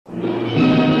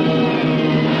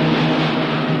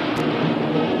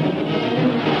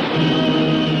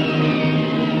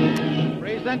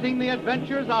presenting the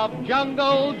adventures of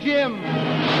Jungle Jim.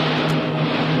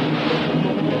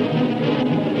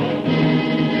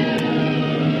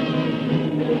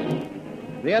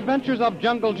 The adventures of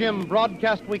Jungle Jim,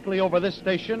 broadcast weekly over this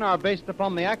station, are based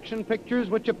upon the action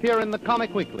pictures which appear in the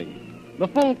Comic Weekly, the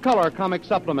full-color comic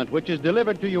supplement which is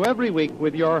delivered to you every week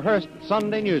with your Hearst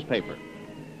Sunday newspaper.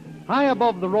 High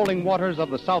above the rolling waters of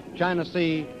the South China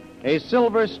Sea, a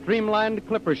silver streamlined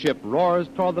clipper ship roars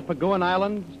toward the Paguan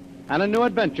Islands, and a new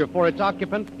adventure for its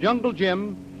occupant, Jungle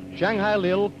Jim, Shanghai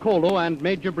Lil, Kolo, and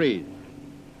Major Breeze.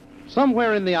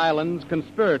 Somewhere in the islands,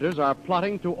 conspirators are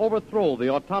plotting to overthrow the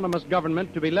autonomous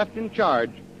government to be left in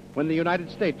charge when the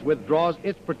United States withdraws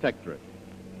its protectorate.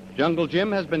 Jungle Jim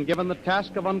has been given the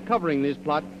task of uncovering these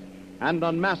plots and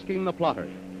unmasking the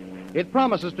plotters. It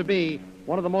promises to be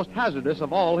one of the most hazardous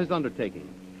of all his undertakings.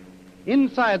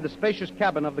 Inside the spacious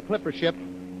cabin of the clipper ship,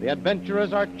 the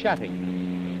adventurers are chatting.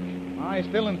 I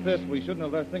still insist we shouldn't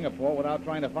have left Singapore without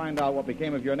trying to find out what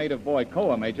became of your native boy,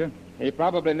 Koa, Major. He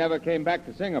probably never came back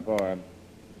to Singapore.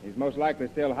 He's most likely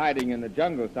still hiding in the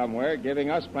jungle somewhere,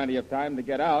 giving us plenty of time to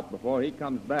get out before he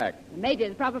comes back. The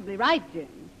Major's probably right, Jim.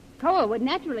 Koa would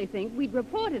naturally think we'd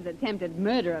reported attempted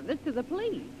murder of us to the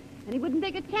police. And he wouldn't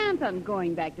take a chance on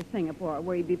going back to Singapore,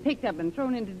 where he'd be picked up and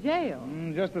thrown into jail.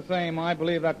 Just the same, I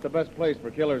believe that's the best place for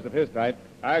killers of his type.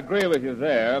 I agree with you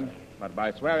there, but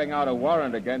by swearing out a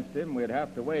warrant against him, we'd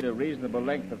have to wait a reasonable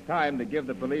length of time to give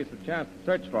the police a chance to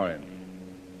search for him.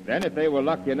 Then, if they were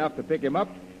lucky enough to pick him up,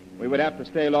 we would have to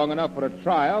stay long enough for a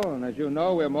trial, and as you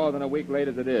know, we're more than a week late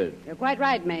as it is. You're quite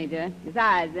right, Major.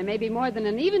 Besides, there may be more than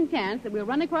an even chance that we'll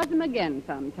run across him again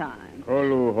sometime.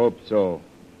 Kolo hope so.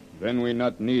 Then we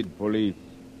not need police.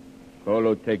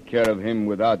 Kolo take care of him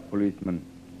without policemen.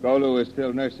 Kolo is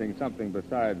still nursing something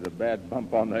besides a bad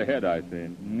bump on the head, I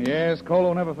think. Yes,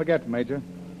 Kolo never forgets, Major.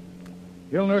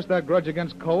 He'll nurse that grudge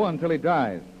against Koa until he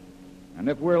dies. And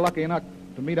if we're lucky enough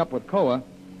to meet up with Koa,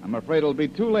 I'm afraid it'll be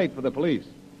too late for the police.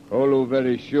 Kolo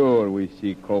very sure we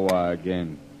see Koa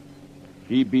again.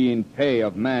 He be in pay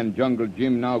of man Jungle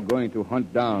Jim now going to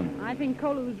hunt down. I think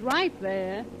Kolo's right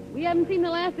there. We haven't seen the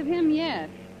last of him yet.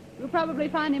 We'll probably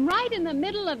find him right in the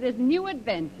middle of this new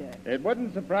adventure. It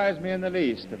wouldn't surprise me in the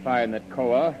least to find that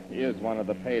Koa is one of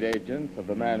the paid agents of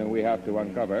the man who we have to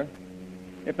uncover.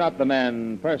 If not the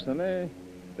man personally,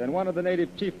 then one of the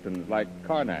native chieftains like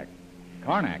Karnak.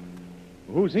 Karnak?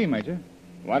 Who's he, Major?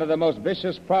 One of the most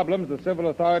vicious problems the civil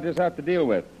authorities have to deal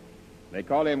with. They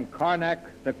call him Karnak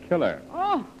the Killer.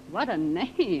 Oh, what a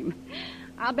name.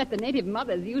 I'll bet the native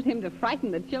mothers use him to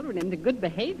frighten the children into good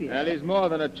behavior. Well, he's more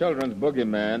than a children's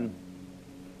boogeyman.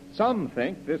 Some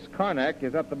think this Karnak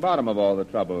is at the bottom of all the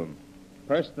trouble.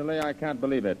 Personally, I can't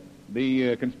believe it.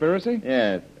 The conspiracy?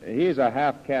 Yes. He's a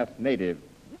half-caste native,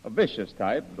 a vicious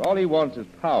type. All he wants is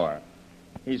power.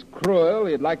 He's cruel,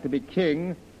 he'd like to be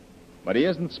king, but he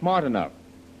isn't smart enough.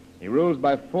 He rules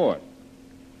by force.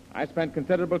 I spent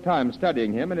considerable time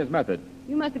studying him and his method.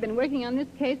 You must have been working on this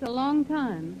case a long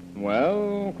time.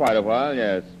 Well, quite a while,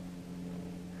 yes.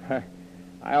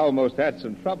 I almost had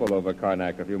some trouble over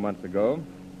Karnak a few months ago.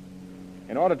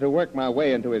 In order to work my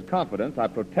way into his confidence, I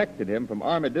protected him from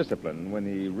army discipline when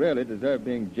he really deserved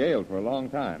being jailed for a long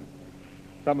time.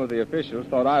 Some of the officials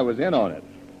thought I was in on it.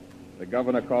 The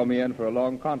governor called me in for a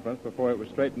long conference before it was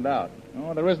straightened out.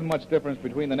 Oh, there isn't much difference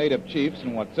between the native chiefs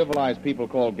and what civilized people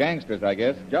call gangsters, I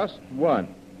guess. Just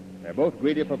one. They're both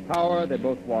greedy for power, they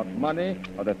both want money,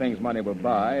 or the things money will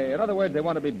buy. In other words, they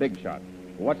want to be big shots.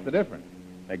 What's the difference?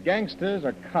 The gangsters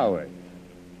are cowards.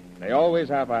 They always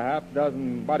have a half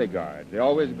dozen bodyguards. They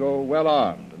always go well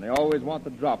armed, and they always want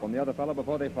the drop on the other fellow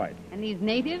before they fight. And these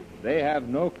natives? They have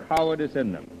no cowardice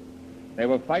in them. They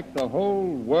will fight the whole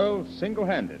world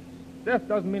single-handed. Death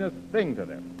doesn't mean a thing to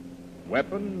them.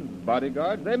 Weapons,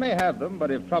 bodyguards, they may have them,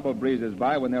 but if trouble breezes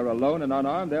by when they're alone and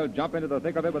unarmed, they'll jump into the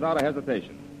thick of it without a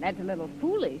hesitation. That's a little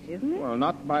foolish, isn't it? Well,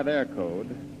 not by their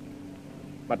code.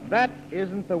 But that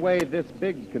isn't the way this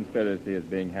big conspiracy is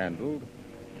being handled.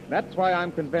 That's why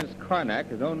I'm convinced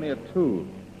Karnak is only a tool.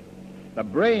 The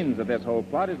brains of this whole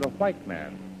plot is a white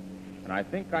man, and I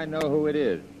think I know who it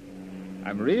is.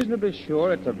 I'm reasonably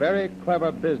sure it's a very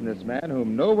clever businessman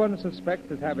whom no one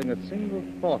suspects as having a single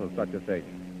thought of such a thing.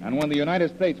 And when the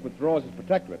United States withdraws its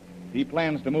protectorate, he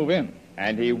plans to move in.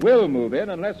 And he will move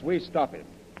in unless we stop him.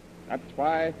 That's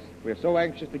why we're so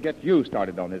anxious to get you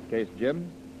started on this case,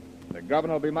 Jim. The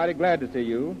governor will be mighty glad to see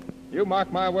you. You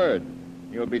mark my words.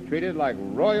 You'll be treated like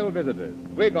royal visitors.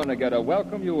 We're going to get a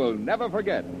welcome you will never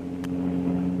forget.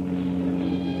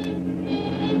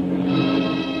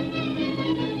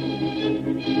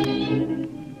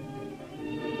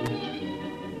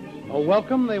 A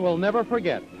welcome they will never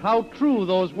forget. How true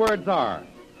those words are.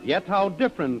 Yet how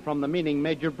different from the meaning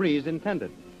Major Breeze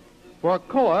intended. For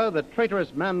Koa, the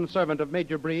traitorous manservant of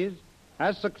Major Breeze,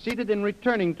 has succeeded in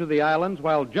returning to the islands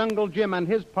while Jungle Jim and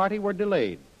his party were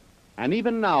delayed, and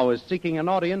even now is seeking an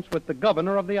audience with the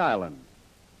governor of the island.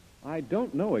 I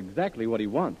don't know exactly what he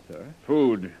wants, sir.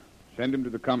 Food. Send him to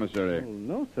the commissary. Well,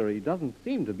 no, sir, he doesn't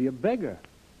seem to be a beggar.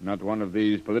 Not one of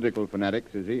these political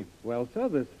fanatics, is he? Well, sir,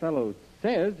 this fellow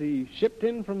says he shipped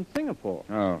in from Singapore.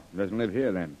 Oh, doesn't live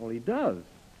here then. Well, he does.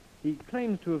 He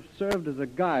claims to have served as a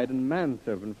guide and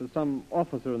manservant for some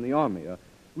officer in the army, a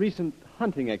recent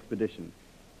hunting expedition.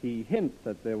 He hints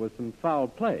that there was some foul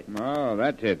play. Oh,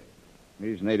 that's it.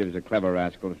 These natives are clever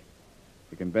rascals.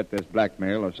 You can bet there's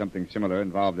blackmail or something similar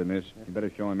involved in this. You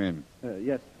better show him in.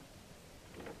 Yes.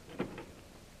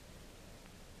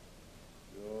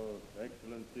 Your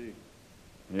Excellency,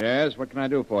 Yes, what can I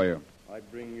do for you? I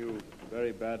bring you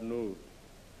very bad news.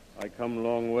 I come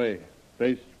long way,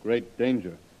 face great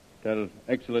danger. Tell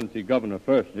Excellency Governor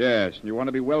first. Yes, you want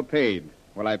to be well paid.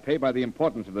 Well, I pay by the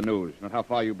importance of the news, not how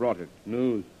far you brought it.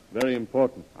 News, very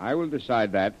important. I will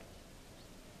decide that.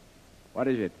 What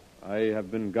is it? I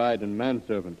have been guide and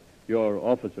manservant. Your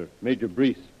officer, Major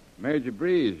Breeze, Major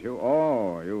Breeze.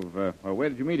 You've, well, where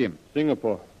did you meet him?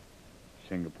 Singapore.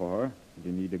 Singapore. Did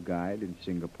you need a guide in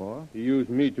Singapore? He used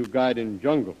me to guide in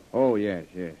jungle. Oh, yes.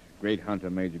 Great hunter,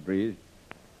 Major Breeze.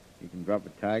 He can drop a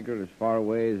tiger as far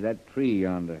away as that tree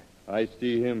yonder. I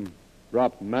see him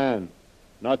drop man,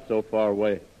 not so far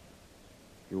away.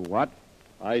 You what?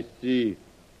 I see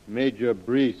Major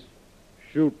Breeze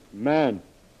shoot man.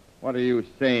 What are you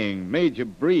saying? Major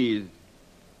Breeze?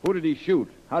 Who did he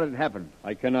shoot? How did it happen?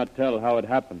 I cannot tell how it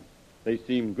happened. They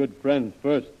seem good friends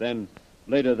first, then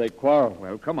later they quarrel.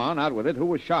 Well, come on, out with it. Who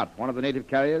was shot? One of the native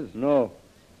carriers? No.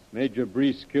 Major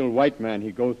Breeze killed white man.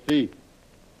 He go see.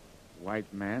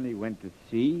 White man, he went to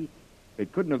sea?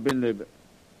 It couldn't have been the...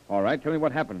 All right, tell me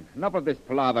what happened. Enough of this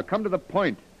palaver. Come to the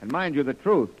point, and mind you the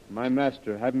truth. My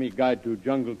master have me guide to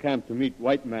jungle camp to meet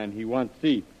white man he want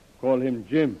see. Call him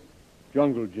Jim.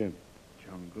 Jungle Jim.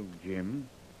 Jungle Jim?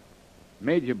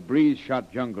 Major Breeze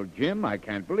shot Jungle Jim? I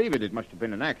can't believe it. It must have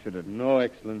been an accident. No,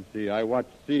 Excellency. I watch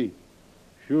see.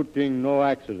 Shooting, no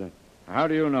accident. How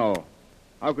do you know?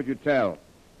 How could you tell?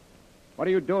 What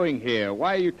are you doing here?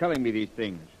 Why are you telling me these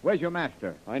things? Where's your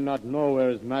master? I not know where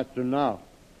is master now.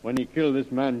 When he kill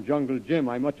this man, Jungle Jim,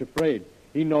 I much afraid.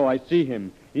 He know I see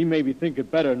him. He maybe think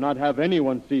it better not have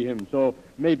anyone see him, so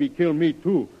maybe kill me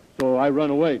too. So I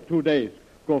run away 2 days,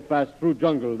 go fast through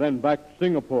jungle, then back to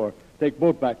Singapore. Take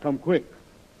boat back, come quick.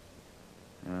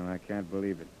 Oh, I can't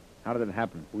believe it. How did it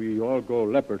happen? We all go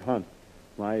leopard hunt.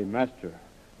 My master,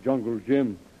 Jungle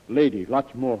Jim, lady,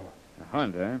 lots more. A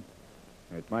hunt, eh?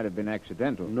 It might have been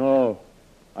accidental. No,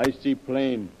 I see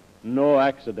plain, no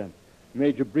accident.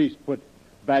 Major Breeze put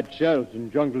bad shells in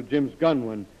Jungle Jim's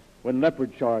gun when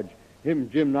leopard charge. Him,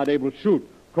 Jim, not able shoot.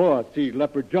 Koa see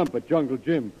leopard jump at Jungle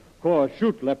Jim. Koa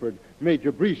shoot leopard.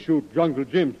 Major Breeze shoot Jungle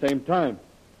Jim same time.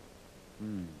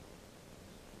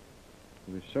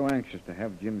 He was so anxious to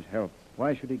have Jim's help.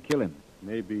 Why should he kill him?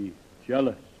 Maybe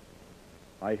jealous.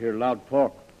 I hear loud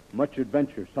talk, much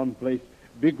adventure, someplace,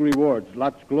 big rewards,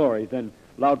 lots glory, then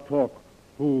loud talk,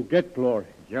 who get glory.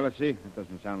 Jealousy? That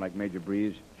doesn't sound like Major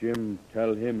Breeze. Jim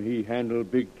tell him he handle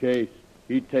big case.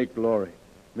 He take glory.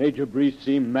 Major Breeze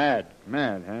seem mad.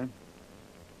 Mad, huh?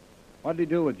 What did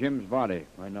he do with Jim's body?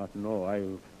 I not know. I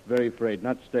very afraid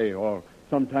not stay, or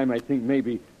sometime I think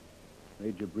maybe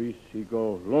Major Breeze, he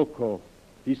go loco.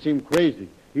 He seem crazy.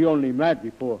 He only mad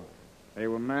before. They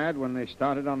were mad when they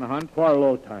started on the hunt?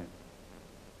 Quarrel time.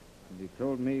 And he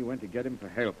told me he went to get him for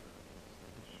help.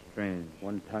 Strange.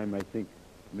 One time I think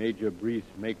Major Breeze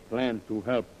make plan to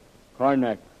help.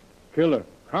 Karnak, killer.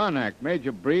 Karnak,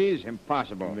 Major Breeze?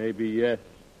 Impossible. Maybe yes.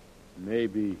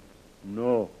 Maybe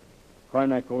no.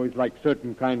 Karnak always like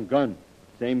certain kind gun.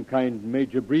 Same kind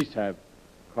Major Breeze have.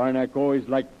 Karnak always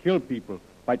like kill people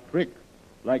by trick.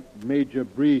 Like Major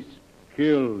Breeze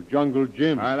kill Jungle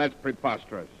Jim. That's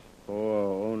preposterous.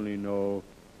 Oh, only know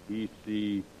he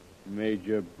see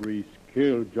Major Breeze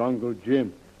kill Jungle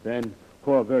Jim. Then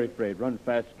Koa very afraid. Run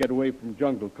fast, get away from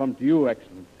jungle. Come to you,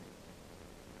 Excellency.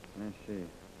 I see.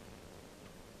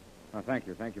 Oh, thank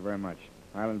you. Thank you very much.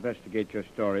 I'll investigate your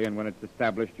story, and when it's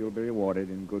established, you'll be rewarded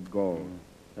in good gold.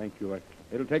 Thank you,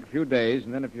 Excellency. It'll take a few days,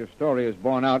 and then if your story is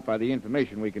borne out by the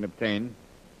information we can obtain,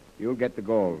 you'll get the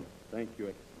gold. Thank you,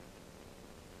 Excellency.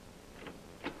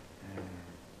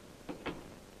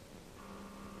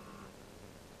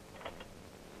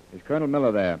 Is Colonel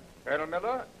Miller there? Colonel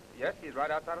Miller? Yes, he's right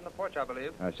outside on the porch, I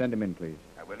believe. Send him in, please.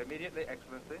 I will immediately,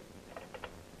 Excellency.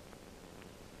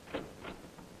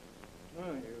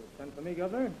 You sent for me,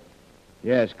 Governor?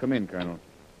 Yes, come in, Colonel.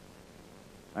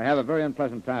 I have a very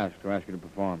unpleasant task to ask you to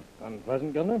perform.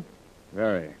 Unpleasant, Governor?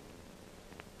 Very.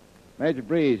 Major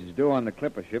Breeze is due on the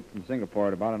Clipper ship from Singapore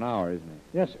in about an hour, isn't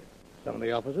he? Yes, sir. Some of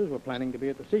the officers were planning to be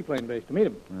at the seaplane base to meet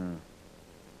him.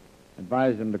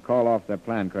 Advise them to call off their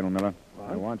plan, Colonel Miller.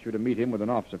 What? I want you to meet him with an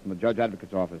officer from the Judge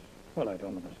Advocate's office. Well, I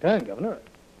don't understand, Governor.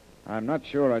 I'm not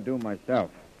sure I do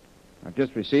myself. I've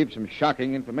just received some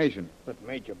shocking information. But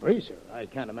Major Breeze, sir, I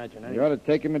can't imagine any... You ought to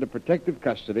take him into protective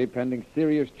custody pending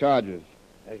serious charges.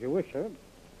 As you wish, sir.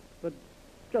 But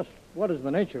just what is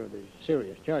the nature of these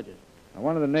serious charges? Now,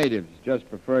 one of the natives just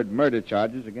preferred murder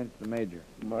charges against the major.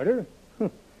 Murder?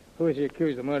 Who is he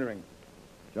accused of murdering?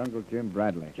 Jungle Jim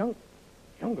Bradley.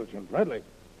 Jungle Jim Bradley?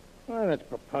 Why, that's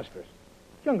preposterous.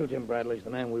 Jungle Jim Bradley's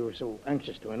the man we were so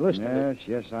anxious to enlist.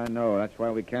 Yes, I know. That's why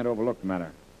we can't overlook the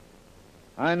matter.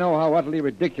 I know how utterly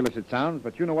ridiculous it sounds,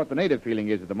 but you know what the native feeling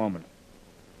is at the moment.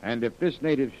 And if this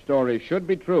native story should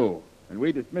be true, and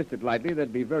we dismissed it lightly,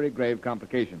 there'd be very grave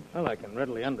complications. Well, I can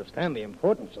readily understand the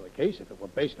importance of the case if it were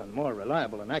based on more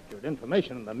reliable and accurate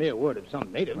information than the mere word of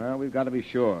some native. Well, we've got to be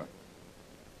sure.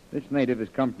 This native has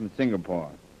come from Singapore.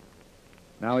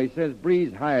 Now, he says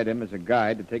Breeze hired him as a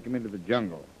guide to take him into the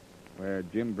jungle, where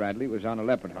Jim Bradley was on a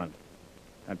leopard hunt.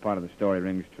 That part of the story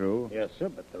rings true. Yes, sir,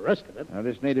 but the rest of it... Now,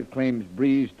 this native claims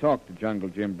Breeze talked to Jungle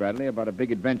Jim Bradley about a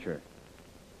big adventure.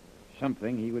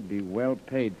 Something he would be well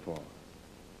paid for.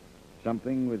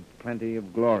 Something with plenty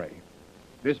of glory.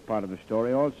 This part of the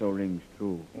story also rings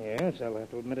true. Yes, I'll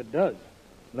have to admit it does.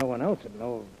 No one else would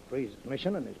know of Breeze's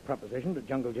mission and his proposition to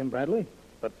Jungle Jim Bradley.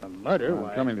 But the murder, Well, why...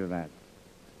 I'm coming to that.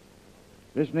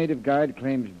 This native guide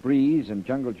claims Breeze and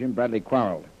Jungle Jim Bradley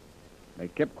quarreled. They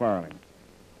kept quarreling.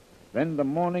 Then the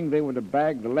morning they were to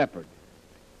bag the leopard,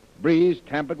 Breeze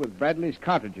tampered with Bradley's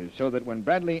cartridges so that when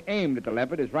Bradley aimed at the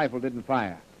leopard, his rifle didn't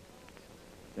fire.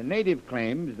 The native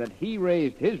claims that he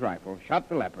raised his rifle, shot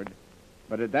the leopard,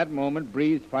 but at that moment,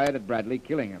 Breeze fired at Bradley,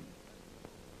 killing him.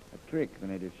 A trick, the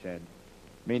native said,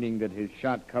 meaning that his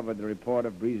shot covered the report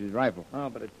of Breeze's rifle. Oh,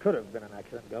 but it could have been an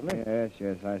accident, Governor.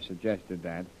 Yes, I suggested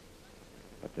that.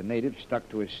 But the native stuck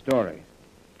to his story.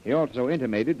 He also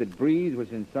intimated that Breeze was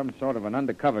in some sort of an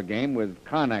undercover game with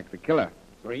Karnak, the killer.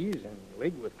 Breeze in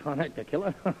league with Karnak the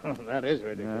killer? That is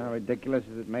ridiculous. Ridiculous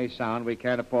as it may sound, we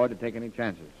can't afford to take any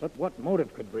chances. But what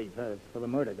motive could Breeze have for the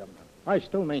murder, Governor? I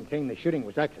still maintain the shooting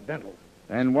was accidental.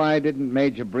 Then why didn't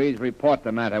Major Breeze report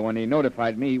the matter when he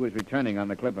notified me he was returning on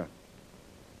the Clipper?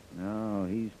 No,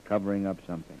 he's covering up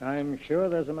something. I'm sure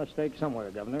there's a mistake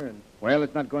somewhere, Governor, and... Well,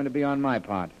 it's not going to be on my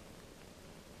part.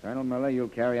 Colonel Miller, you'll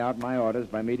carry out my orders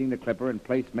by meeting the Clipper and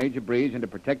place Major Breeze into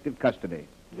protective custody.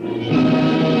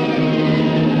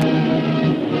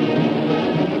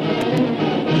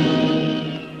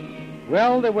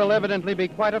 Well, there will evidently be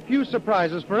quite a few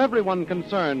surprises for everyone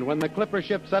concerned when the Clipper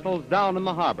ship settles down in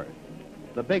the harbor.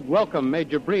 The big welcome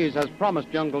Major Breeze has promised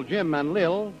Jungle Jim and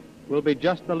Lil will be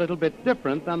just a little bit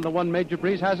different than the one Major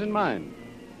Breeze has in mind.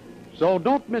 So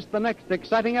don't miss the next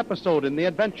exciting episode in the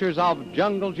adventures of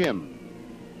Jungle Jim.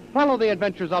 Follow the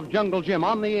adventures of Jungle Jim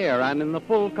on the air and in the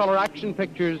full-color action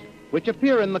pictures which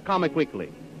appear in the Comic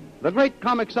Weekly, the great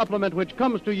comic supplement which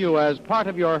comes to you as part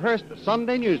of your Hearst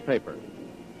Sunday newspaper.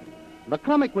 The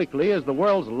Comic Weekly is the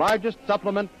world's largest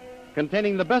supplement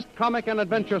containing the best comic and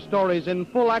adventure stories in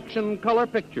full-action color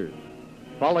pictures.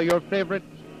 Follow your favorites,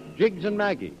 Jiggs and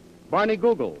Maggie, Barney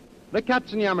Google, the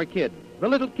Katzenjammer Kid, the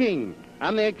Little King,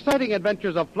 and the exciting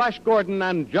adventures of Flash Gordon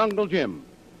and Jungle Jim.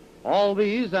 All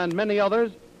these and many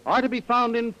others are to be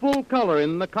found in full color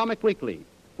in the Comic Weekly,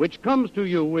 which comes to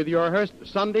you with your Hearst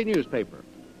Sunday newspaper.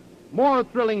 More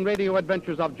thrilling radio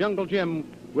adventures of Jungle Jim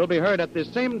will be heard at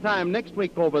this same time next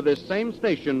week over this same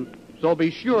station, so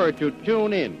be sure to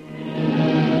tune in.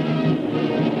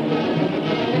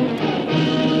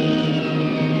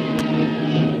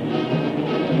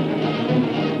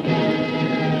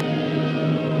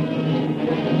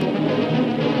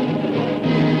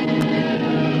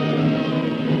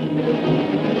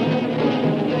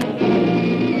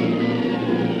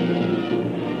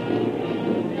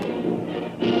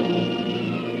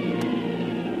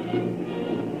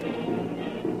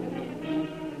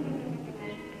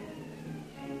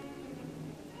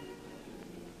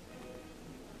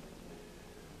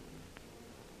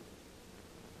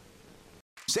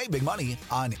 Save big money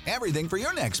on everything for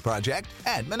your next project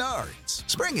at Menards.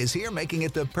 Spring is here, making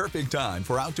it the perfect time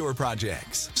for outdoor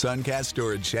projects. Suncast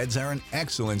storage sheds are an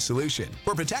excellent solution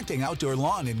for protecting outdoor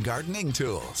lawn and gardening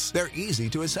tools. They're easy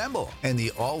to assemble, and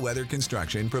the all-weather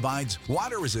construction provides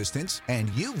water resistance and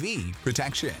UV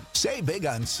protection. Save big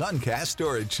on Suncast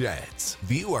storage sheds.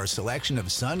 View our selection of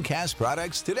Suncast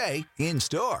products today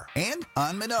in-store and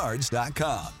on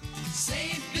Menards.com.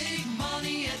 Save big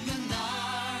money at Menards.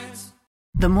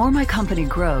 The more my company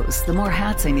grows, the more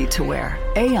hats I need to wear.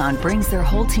 Aon brings their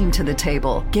whole team to the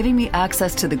table, giving me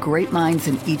access to the great minds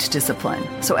in each discipline.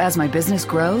 So as my business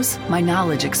grows, my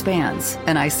knowledge expands,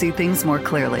 and I see things more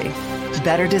clearly.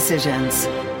 Better decisions.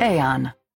 Aon.